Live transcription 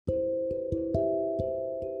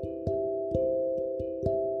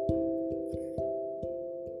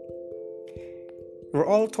We're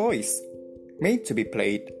all toys, made to be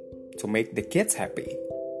played to make the kids happy.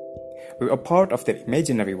 We're a part of the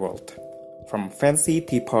imaginary world, from fancy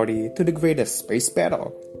tea party to the greatest space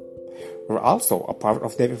battle. We're also a part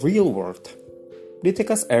of the real world. They take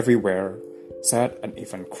us everywhere, sad and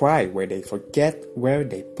even cry when they forget where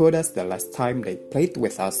they put us the last time they played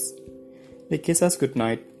with us. They kiss us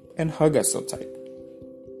goodnight and hug us so tight.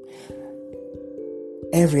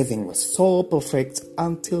 Everything was so perfect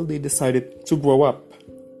until they decided to grow up.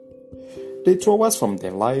 They throw us from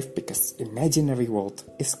their life because imaginary world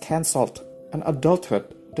is cancelled and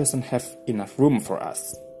adulthood doesn't have enough room for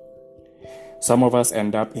us. Some of us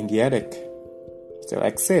end up in the attic, still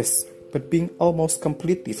exist, but being almost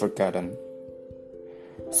completely forgotten.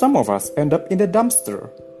 Some of us end up in the dumpster,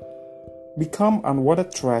 become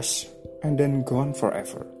unwanted trash, and then gone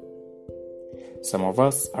forever. Some of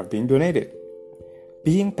us are being donated,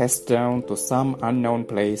 being passed down to some unknown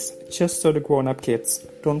place just so the grown-up kids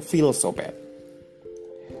don't feel so bad.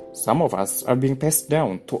 Some of us are being passed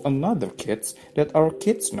down to another kids that our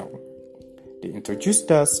kids know. They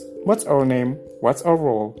introduced us, what's our name, what's our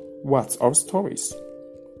role, what's our stories.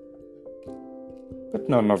 But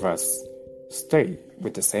none of us stay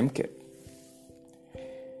with the same kid.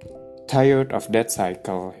 Tired of that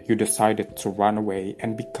cycle, you decided to run away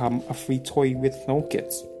and become a free toy with no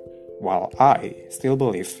kids. While I still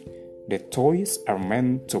believe that toys are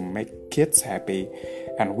meant to make kids happy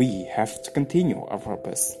and we have to continue our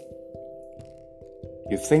purpose.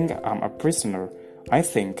 You think I'm a prisoner, I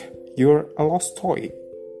think you're a lost toy.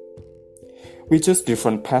 We choose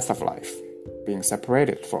different paths of life, being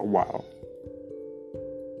separated for a while.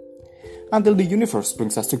 Until the universe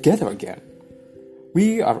brings us together again.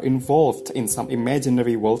 We are involved in some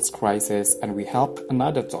imaginary world's crisis and we help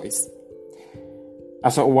another toys.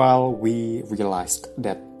 After a while, we realized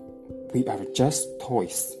that we are just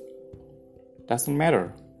toys. Doesn't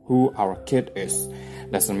matter who our kid is.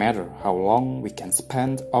 Doesn't matter how long we can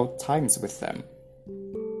spend our times with them.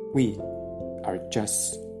 We are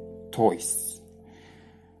just toys.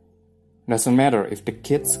 Doesn't matter if the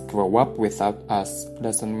kids grow up without us.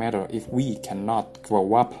 Doesn't matter if we cannot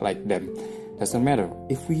grow up like them. Doesn't matter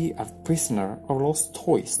if we are prisoner or lost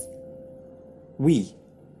toys. We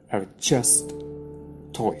are just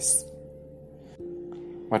toys.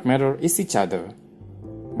 What matter is each other.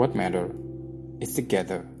 What matter is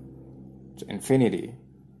together to infinity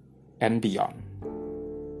and beyond.